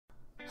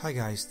Hi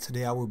guys,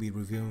 today I will be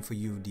reviewing for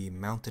you the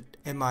mounted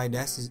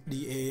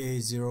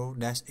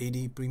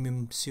MI-DAA0-80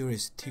 Premium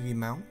Series TV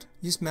mount.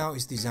 This mount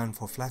is designed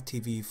for flat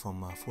TV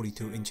from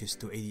 42 inches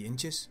to 80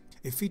 inches.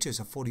 It features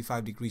a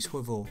 45-degree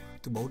swivel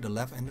to both the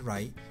left and the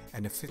right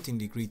and a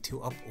 15-degree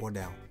tilt up or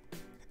down.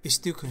 Its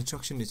steel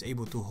construction is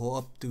able to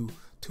hold up to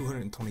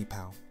 220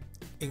 pounds.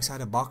 Inside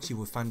the box you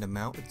will find the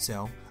mount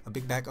itself, a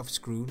big bag of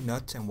screw,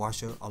 nuts and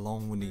washer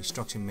along with the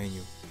instruction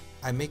manual.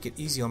 I make it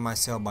easy on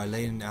myself by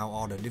laying out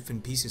all the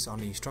different pieces on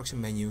the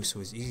instruction menu so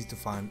it's easy to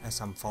find as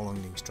I'm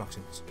following the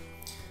instructions.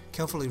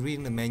 Carefully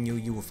reading the manual,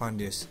 you will find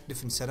there's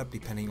different setup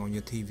depending on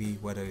your TV,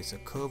 whether it's a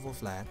curve or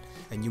flat,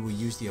 and you will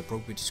use the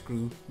appropriate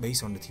screw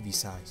based on the TV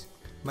size.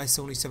 My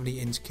Sony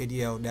 70-inch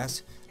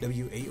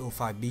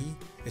KDL-W805B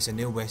is a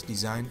nail-wedge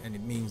design, and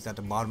it means that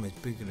the bottom is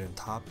bigger than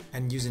top,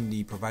 and using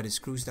the provided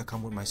screws that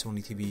come with my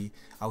Sony TV,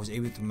 I was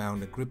able to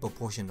mount the gripper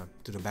portion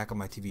to the back of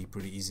my TV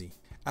pretty easy.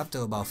 After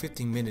about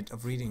 15 minutes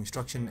of reading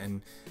instruction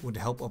and with the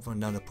help of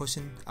another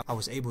person, I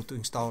was able to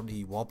install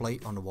the wall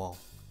plate on the wall.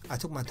 I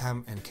took my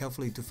time and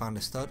carefully to find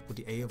the stud with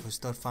the aid of a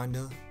stud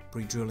finder,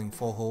 pre-drilling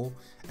 4 holes,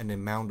 and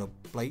then mount the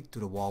plate to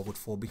the wall with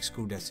 4 big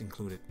screws that's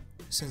included.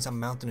 Since I'm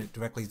mounting it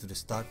directly to the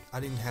stud, I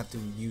didn't have to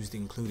use the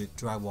included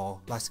drywall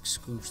plastic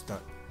screw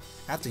stud.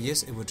 After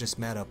this, it was just a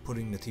matter of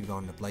putting the TV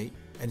on the plate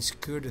and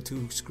secure the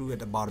 2 screws at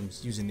the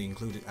bottoms using the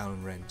included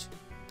Allen wrench.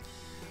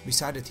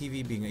 Beside the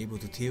TV being able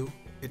to tilt,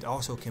 it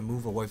also can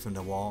move away from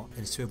the wall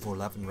and swivel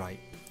left and right.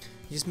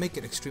 Just make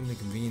it extremely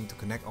convenient to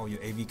connect all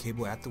your AV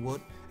cable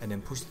afterward and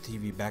then push the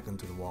TV back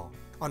into the wall.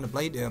 On the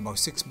blade there are about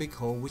 6 big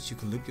holes which you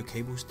can loop your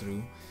cables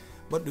through,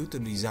 but due to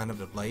the design of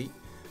the blade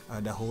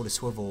that hold the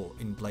swivel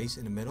in place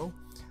in the middle,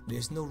 there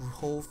is no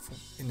hole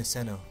in the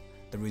center.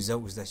 The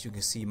result is that you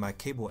can see my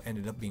cable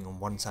ended up being on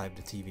one side of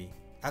the TV.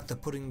 After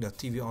putting the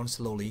TV on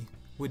slowly,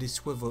 with it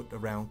swiveled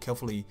around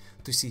carefully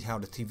to see how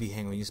the TV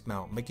hang on this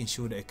mount, making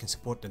sure that it can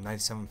support the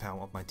 97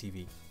 pounds of my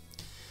TV.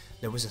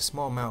 There was a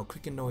small amount of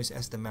creaking noise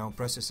as the mount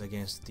presses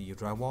against the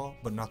drywall,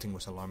 but nothing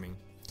was alarming.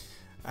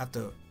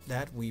 After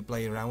that, we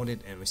played around with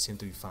it and it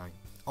seemed to be fine.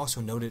 Also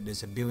noted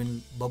there's a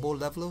built-in bubble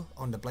leveler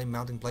on the blade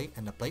mounting plate,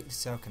 and the plate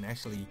itself can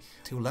actually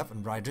tilt left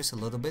and right just a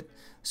little bit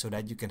so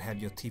that you can have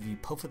your TV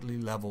perfectly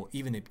level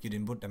even if you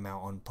didn't put the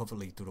mount on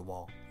perfectly to the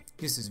wall.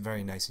 This is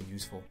very nice and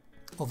useful.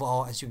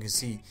 Overall, as you can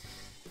see,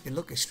 it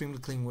looked extremely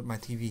clean with my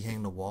TV hanging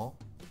on the wall.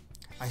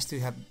 I still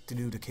have to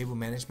do the cable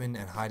management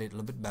and hide it a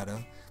little bit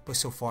better, but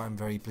so far I'm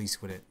very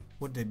pleased with it.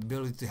 With the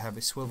ability to have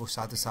it swivel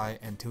side to side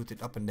and tilt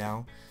it up and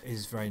down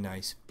is very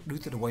nice. Due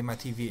to the way my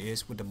TV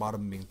is, with the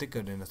bottom being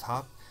thicker than the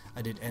top,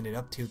 I did end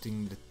up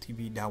tilting the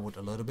TV downward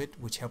a little bit,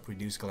 which helped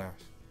reduce glare.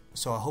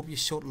 So I hope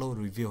this short little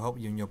review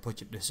helped you in your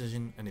purchase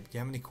decision, and if you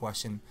have any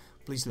questions,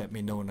 please let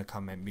me know in the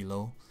comment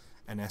below.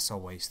 And as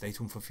always, stay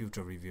tuned for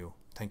future review.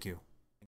 Thank you.